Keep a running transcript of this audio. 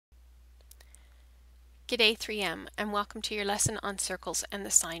G'day 3M and welcome to your lesson on circles and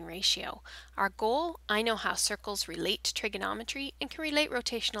the sine ratio. Our goal, I know how circles relate to trigonometry and can relate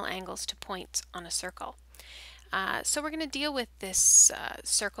rotational angles to points on a circle. So we're going to deal with this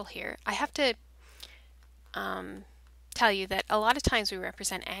circle here. I have to tell you that a lot of times we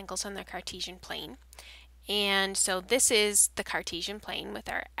represent angles on the Cartesian plane. And so this is the Cartesian plane with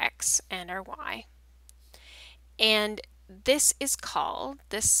our x and our y. And this is called,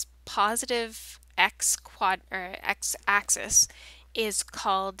 this positive x axis is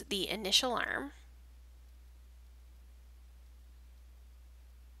called the initial arm.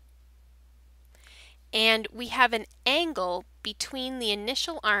 And we have an angle between the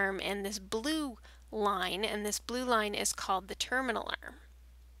initial arm and this blue line, and this blue line is called the terminal arm.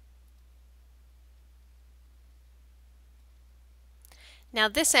 Now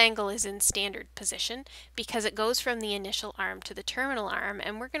this angle is in standard position because it goes from the initial arm to the terminal arm,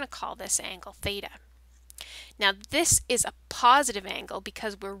 and we're going to call this angle theta. Now this is a positive angle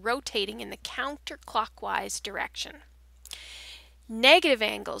because we're rotating in the counterclockwise direction. Negative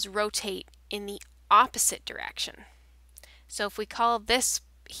angles rotate in the opposite direction. So if we call this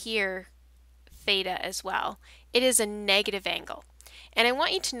here theta as well, it is a negative angle. And I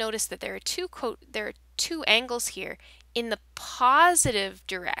want you to notice that there are two angles here. In the positive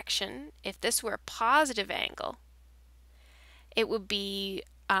direction, if this were a positive angle, it would be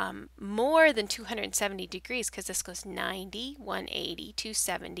more than 270 degrees because this goes 90, 180,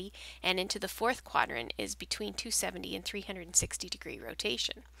 270, and into the fourth quadrant is between 270 and 360 degree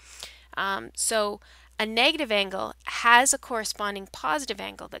rotation. So a negative angle has a corresponding positive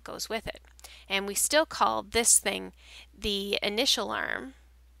angle that goes with it. And we still call this thing the initial arm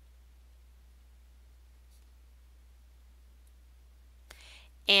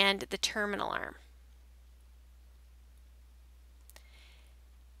and the terminal arm.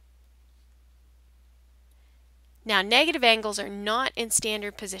 Now, negative angles are not in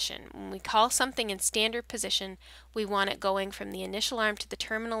standard position. When we call something in standard position, we want it going from the initial arm to the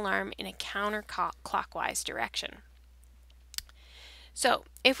terminal arm in a counterclockwise direction. So,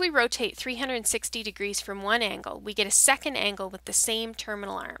 if we rotate 360 degrees from one angle, we get a second angle with the same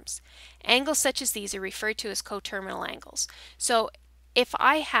terminal arms. Angles such as these are referred to as coterminal angles. So, if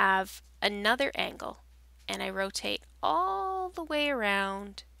I have another angle and I rotate all the way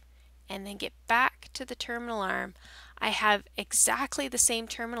around and then get back to the terminal arm, I have exactly the same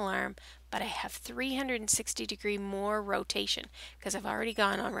terminal arm, but I have 360 degree more rotation because I've already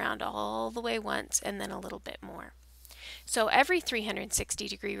gone around all the way once and then a little bit more. So every 360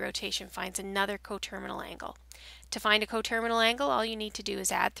 degree rotation finds another coterminal angle. To find a coterminal angle, all you need to do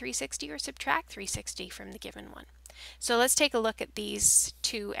is add 360 or subtract 360 from the given one. So let's take a look at these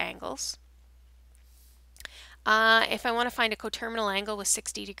two angles. If I want to find a coterminal angle with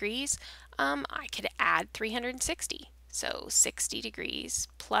 60 degrees, I could add 360. So 60 degrees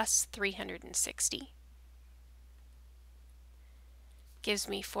plus 360 gives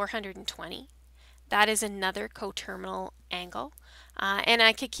me 420. That is another coterminal angle. And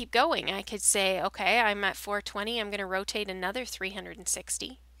I could keep going. I could say, okay, I'm at 420, I'm going to rotate another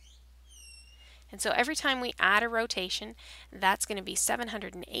 360. And so every time we add a rotation, that's going to be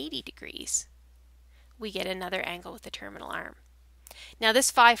 780 degrees. We get another angle with the terminal arm. Now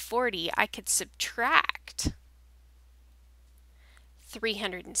this 540, I could subtract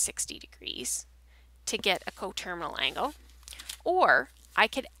 360 degrees to get a coterminal angle, or I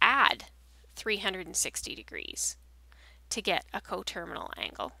could add 360 degrees to get a coterminal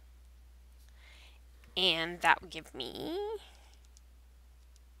angle. And that would give me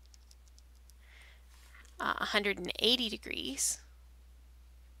 180 degrees,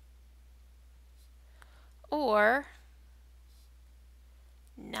 or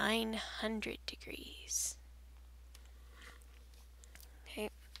 900 degrees.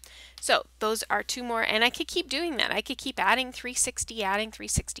 Okay, so those are two more, and I could keep doing that. I could keep adding 360, adding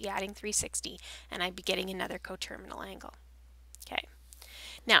 360, adding 360, and I'd be getting another coterminal angle. Okay.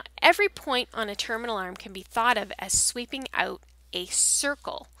 Now, every point on a terminal arm can be thought of as sweeping out a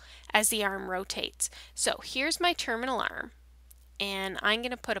circle as the arm rotates. So here's my terminal arm, and I'm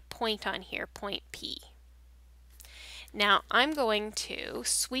going to put a point on here, point P. Now I'm going to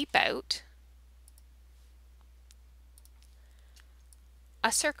sweep out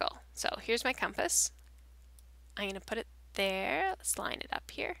a circle. So here's my compass. I'm going to put it there. Let's line it up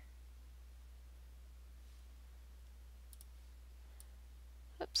here.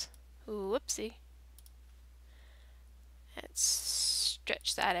 Oops. Whoopsie. Let's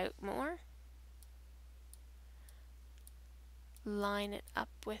stretch that out more. Line it up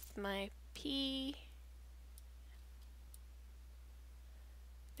with my P.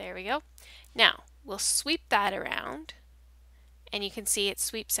 There we go. Now, we'll sweep that around, and you can see it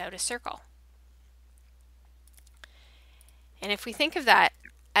sweeps out a circle. And if we think of that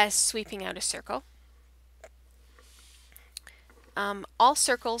as sweeping out a circle, all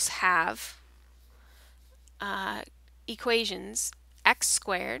circles have equations x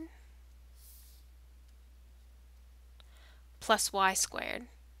squared plus y squared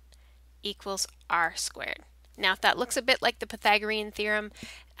equals r squared. Now, if that looks a bit like the Pythagorean theorem,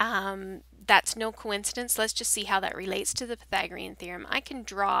 that's no coincidence. Let's just see how that relates to the Pythagorean theorem. I can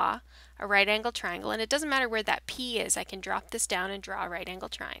draw a right angle triangle, and it doesn't matter where that P is. I can drop this down and draw a right angle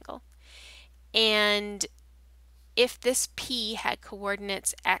triangle. And if this P had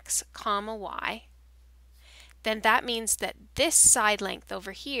coordinates x comma y, then that means that this side length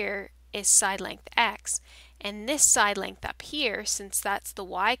over here is side length x, and this side length up here, since that's the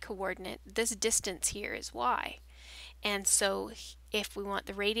y coordinate, this distance here is y. And so if we want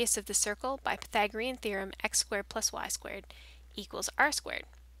the radius of the circle, by Pythagorean theorem, x squared plus y squared equals r squared.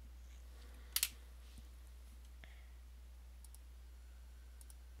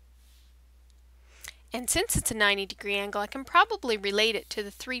 And since it's a 90-degree angle, I can probably relate it to the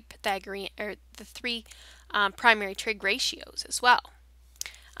three primary trig ratios as well.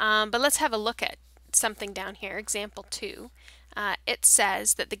 But let's have a look at something down here. Example 2. It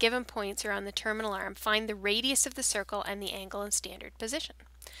says that the given points are on the terminal arm. Find the radius of the circle and the angle in standard position.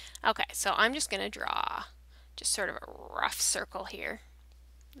 Okay, so I'm just going to draw just sort of a rough circle here.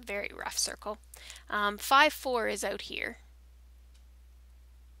 Very rough circle. 5, 4 is out here.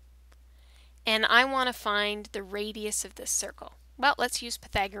 And I want to find the radius of this circle. Well, let's use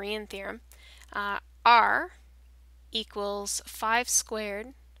Pythagorean theorem. R equals 5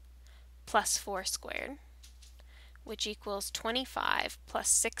 squared plus 4 squared, which equals 25 plus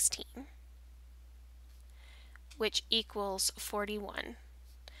 16, which equals 41.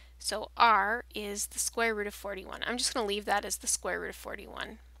 So R is the square root of 41. I'm just going to leave that as the square root of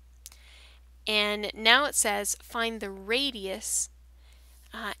 41. And now it says find the radius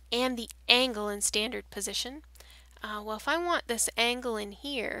and the angle in standard position. Well, if I want this angle in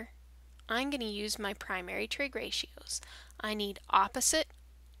here, I'm going to use my primary trig ratios. I need opposite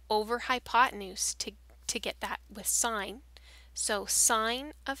over hypotenuse to get that with sine. So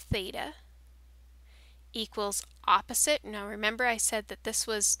sine of theta equals opposite. Now remember I said that this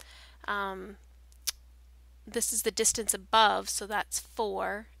was this is the distance above, so that's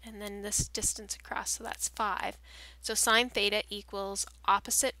 4, and then this distance across, so that's 5. So sine theta equals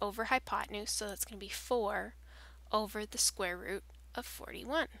opposite over hypotenuse, so that's going to be 4 over the square root of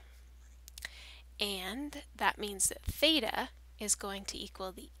 41. And that means that theta is going to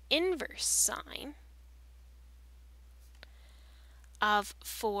equal the inverse sine of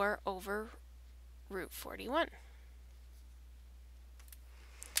 4 over root 41.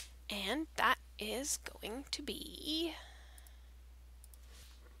 And that is going to be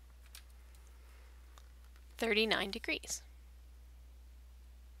 39 degrees.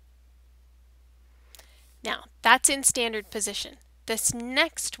 Now, that's in standard position. This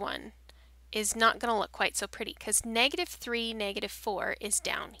next one is not going to look quite so pretty because -3, -4 is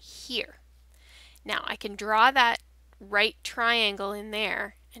down here. Now, I can draw that right triangle in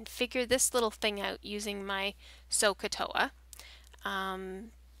there and figure this little thing out using my SOHCAHTOA.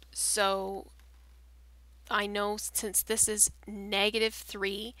 So I know since this is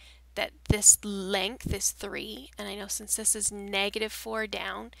 -3 that this length is 3, and I know since this is -4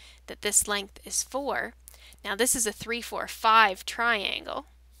 down that this length is 4. Now this is a 3, 4, 5 triangle,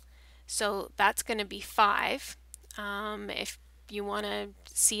 so that's going to be 5. If you want to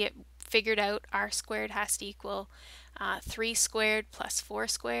see it figured out, r squared has to equal 3 squared plus 4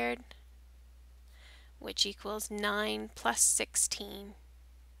 squared, which equals 9 plus 16,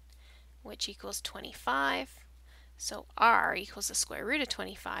 which equals 25. So r equals the square root of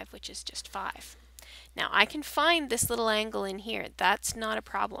 25, which is just 5. Now I can find this little angle in here. That's not a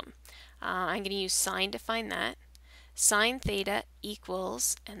problem. I'm going to use sine to find that. Sine theta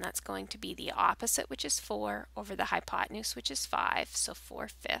equals, and that's going to be the opposite, which is 4, over the hypotenuse, which is 5, so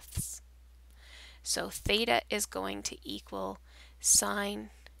 4/5. So theta is going to equal sine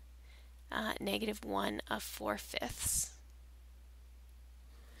 -1 of 4/5,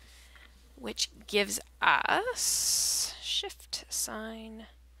 which gives us, shift sine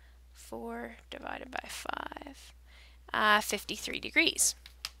 4 divided by 5, 53 degrees.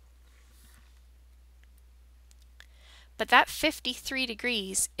 But that 53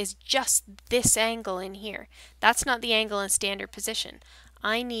 degrees is just this angle in here. That's not the angle in standard position.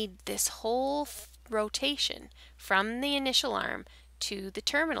 I need this whole rotation from the initial arm to the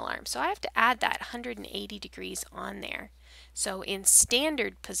terminal arm. So I have to add that 180 degrees on there. So in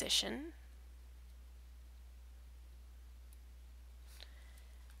standard position,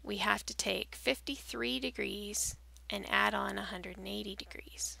 we have to take 53 degrees and add on 180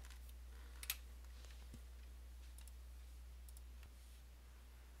 degrees.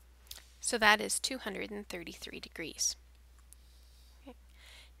 So that is 233 degrees. Okay.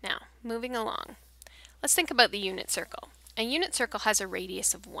 Now, moving along, let's think about the unit circle. A unit circle has a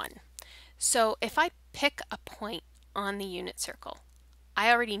radius of 1. So if I pick a point on the unit circle,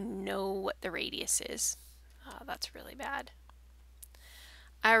 I already know what the radius is. Oh, that's really bad.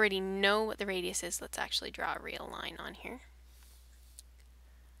 I already know what the radius is. Let's actually draw a real line on here.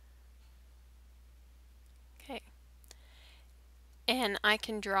 Okay. And I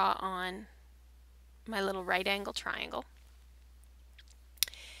can draw on my little right angle triangle.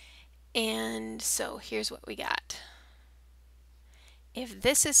 And so here's what we got. If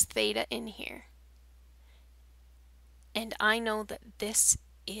this is theta in here, and I know that this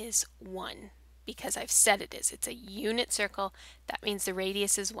is 1 because I've said it is. It's a unit circle. That means the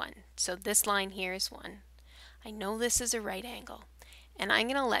radius is 1. So this line here is 1. I know this is a right angle. And I'm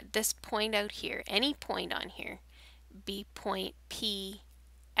going to let this point out here, any point on here, be point P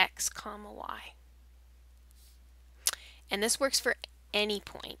x comma y. And this works for any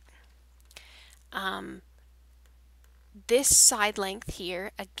point. This side length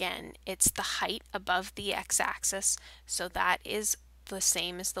here, again, it's the height above the x-axis, so that is the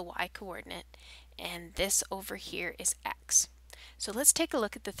same as the y-coordinate, and this over here is x. So let's take a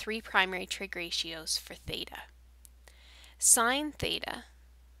look at the 3 primary trig ratios for theta. Sine theta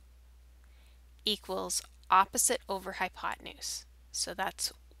equals opposite over hypotenuse, so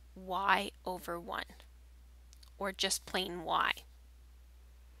that's y over 1, or just plain y.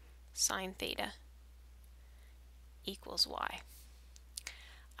 Sine theta equals y.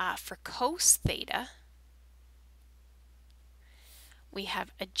 For cos theta, we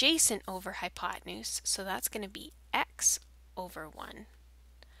have adjacent over hypotenuse, so that's going to be x over 1,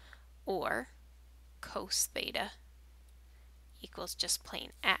 or cos theta equals just plain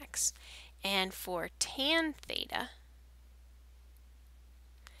x. And for tan theta,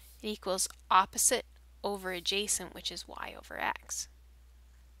 it equals opposite over adjacent, which is y over x.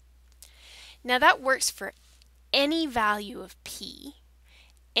 Now that works for any value of p,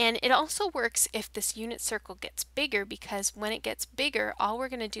 and it also works if this unit circle gets bigger, because when it gets bigger, all we're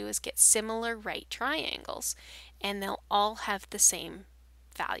going to do is get similar right triangles, and they'll all have the same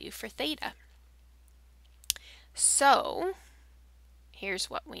value for theta. So here's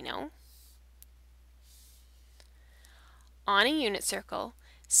what we know. On a unit circle,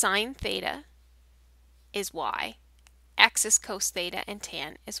 sine theta is y, x is cos theta, and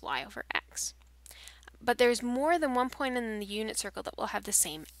tan is y over x. But there's more than one point in the unit circle that will have the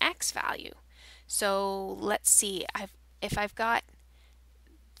same x value. So let's see, if I've got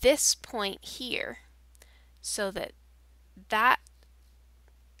this point here, so that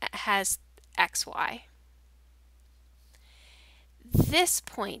has xy. This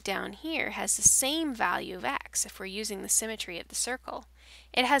point down here has the same value of x if we're using the symmetry of the circle.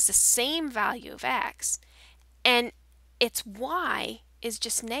 It has the same value of x, and its y is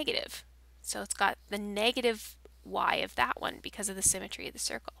just negative. So it's got the negative y of that one because of the symmetry of the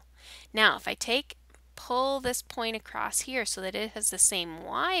circle. Now if I pull this point across here so that it has the same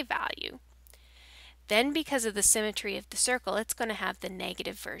y value, then because of the symmetry of the circle, it's going to have the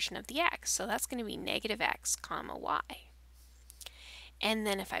negative version of the x. So that's going to be negative x comma y. And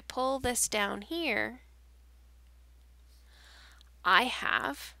then if I pull this down here, I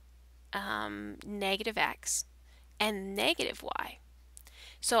have negative x and negative y.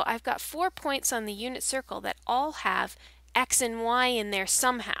 So I've got 4 points on the unit circle that all have x and y in there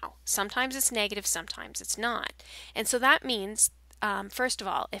somehow. Sometimes it's negative, sometimes it's not. And so that means, first of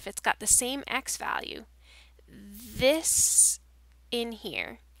all, if it's got the same x value, this in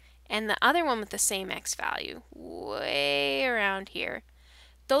here and the other one with the same x value, way around here,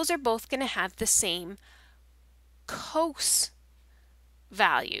 those are both going to have the same cos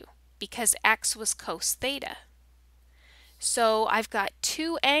value because x was cos theta. So I've got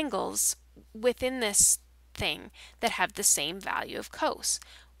 2 angles within this thing that have the same value of cos.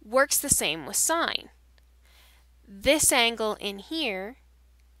 Works the same with sine. This angle in here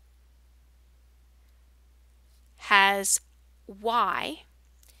has y,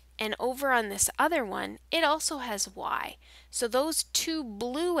 and over on this other one it also has y. So those 2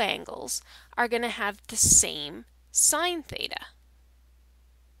 blue angles are going to have the same sine theta.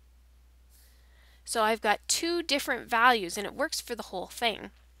 So I've got 2 different values, and it works for the whole thing.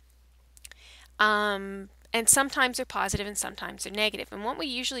 And sometimes they're positive and sometimes they're negative. And what we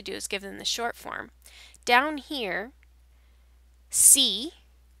usually do is give them the short form. Down here, C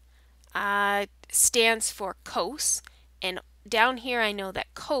stands for cos, and down here I know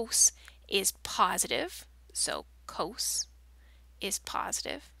that cos is positive, so cos is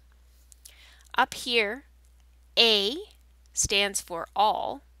positive. Up here, A stands for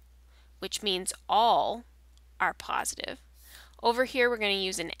all, which means all are positive. Over here we're going to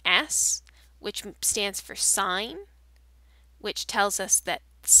use an S, which stands for sine, which tells us that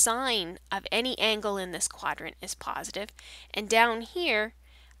sine of any angle in this quadrant is positive. And down here,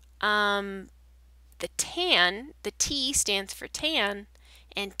 the tan, the T stands for tan,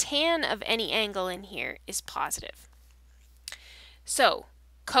 and tan of any angle in here is positive. So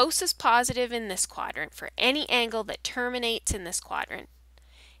cos is positive in this quadrant for any angle that terminates in this quadrant.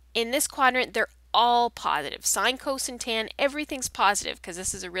 In this quadrant, they're all positive. Sine, cos, and tan, everything's positive because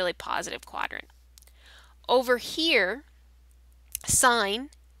this is a really positive quadrant. Over here, sine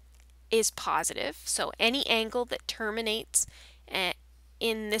is positive, so any angle that terminates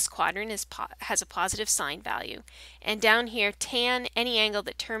in this quadrant has a positive sine value. And down here, tan, any angle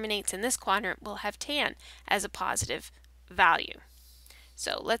that terminates in this quadrant will have tan as a positive value.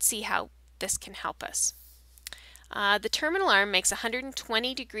 So let's see how this can help us. The terminal arm makes a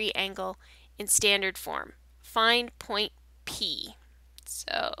 120-degree angle in standard form. Find point P.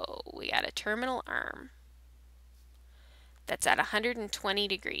 So we got a terminal arm that's at 120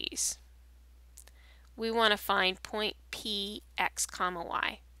 degrees. We want to find point P, x, comma,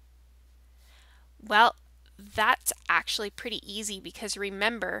 y. Well, that's actually pretty easy because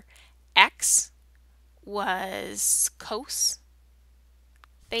remember, x was cos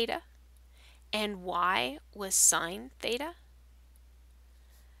theta and y was sine theta.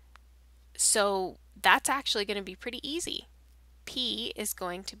 So that's actually going to be pretty easy. P is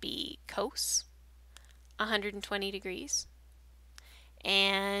going to be cos 120 degrees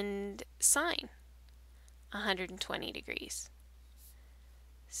and sine 120 degrees.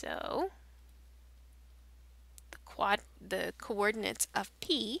 So the coordinates of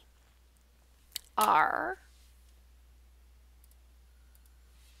P are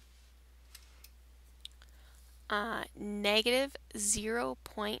negative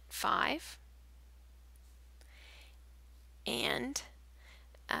 0.5 and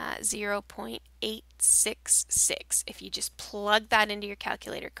 0.866. If you just plug that into your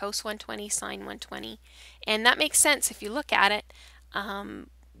calculator, cos 120, sine 120. And that makes sense if you look at it.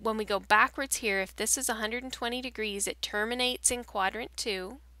 When we go backwards here, if this is 120 degrees, it terminates in quadrant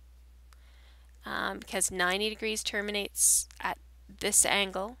 2 because 90 degrees terminates at this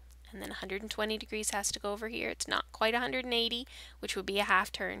angle, and then 120 degrees has to go over here. It's not quite 180, which would be a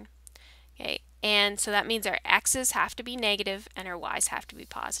half turn. Okay, and so that means our x's have to be negative and our y's have to be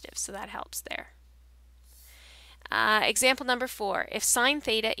positive, so that helps there. Example number 4, if sine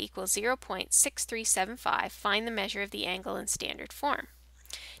theta equals 0.6375, find the measure of the angle in standard form.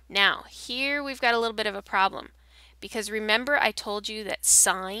 Now, here we've got a little bit of a problem because remember I told you that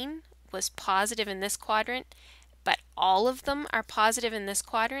sine was positive in this quadrant, but all of them are positive in this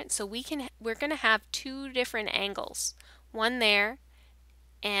quadrant, so we're going to have two different angles, one there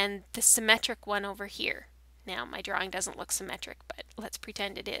and the symmetric one over here. Now my drawing doesn't look symmetric, but let's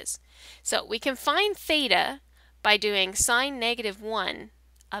pretend it is. So we can find theta by doing sine negative 1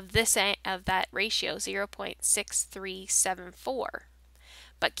 of that ratio, 0.6374.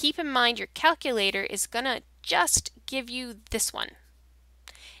 But keep in mind your calculator is going to just give you this one.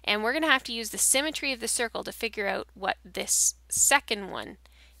 And we're going to have to use the symmetry of the circle to figure out what this second one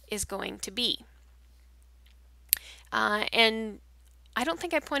is going to be. And I don't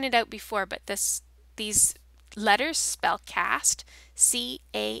think I pointed out before, but these letters spell cast,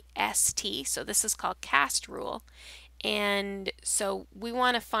 C-A-S-T, so this is called cast rule. And so we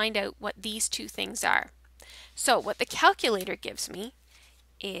want to find out what these two things are. So what the calculator gives me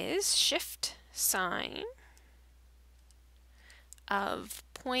is shift sine of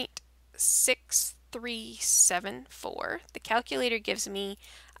 0.6374. The calculator gives me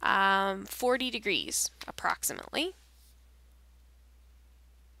 40 degrees approximately.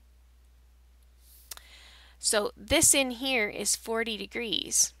 So this in here is 40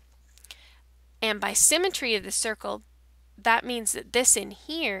 degrees. And by symmetry of the circle, that means that this in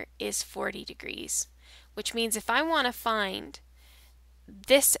here is 40 degrees, which means if I want to find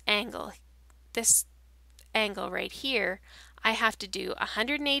this angle right here, I have to do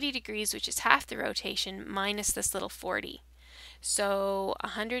 180 degrees, which is half the rotation, minus this little 40. So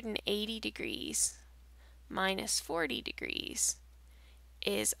 180 degrees minus 40 degrees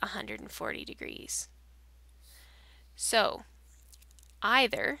is 140 degrees. So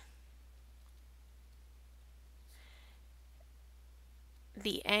either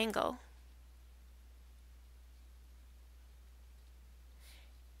the angle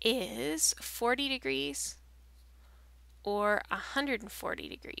is 40 degrees or 140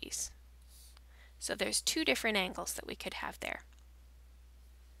 degrees. So there's two different angles that we could have there.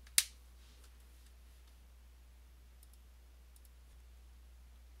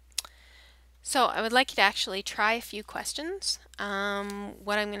 So I would like you to actually try a few questions.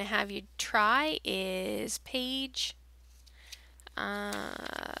 What I'm going to have you try is page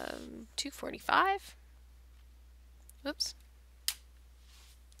 245. Whoops.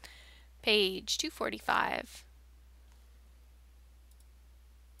 Page 245.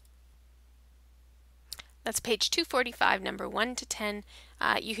 That's page 245, number 1 to 10.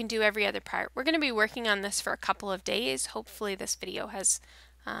 You can do every other part. We're going to be working on this for a couple of days. Hopefully this video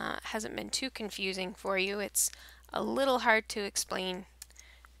hasn't been too confusing for you. It's a little hard to explain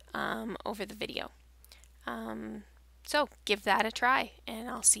over the video. So give that a try, and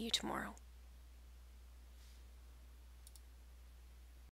I'll see you tomorrow.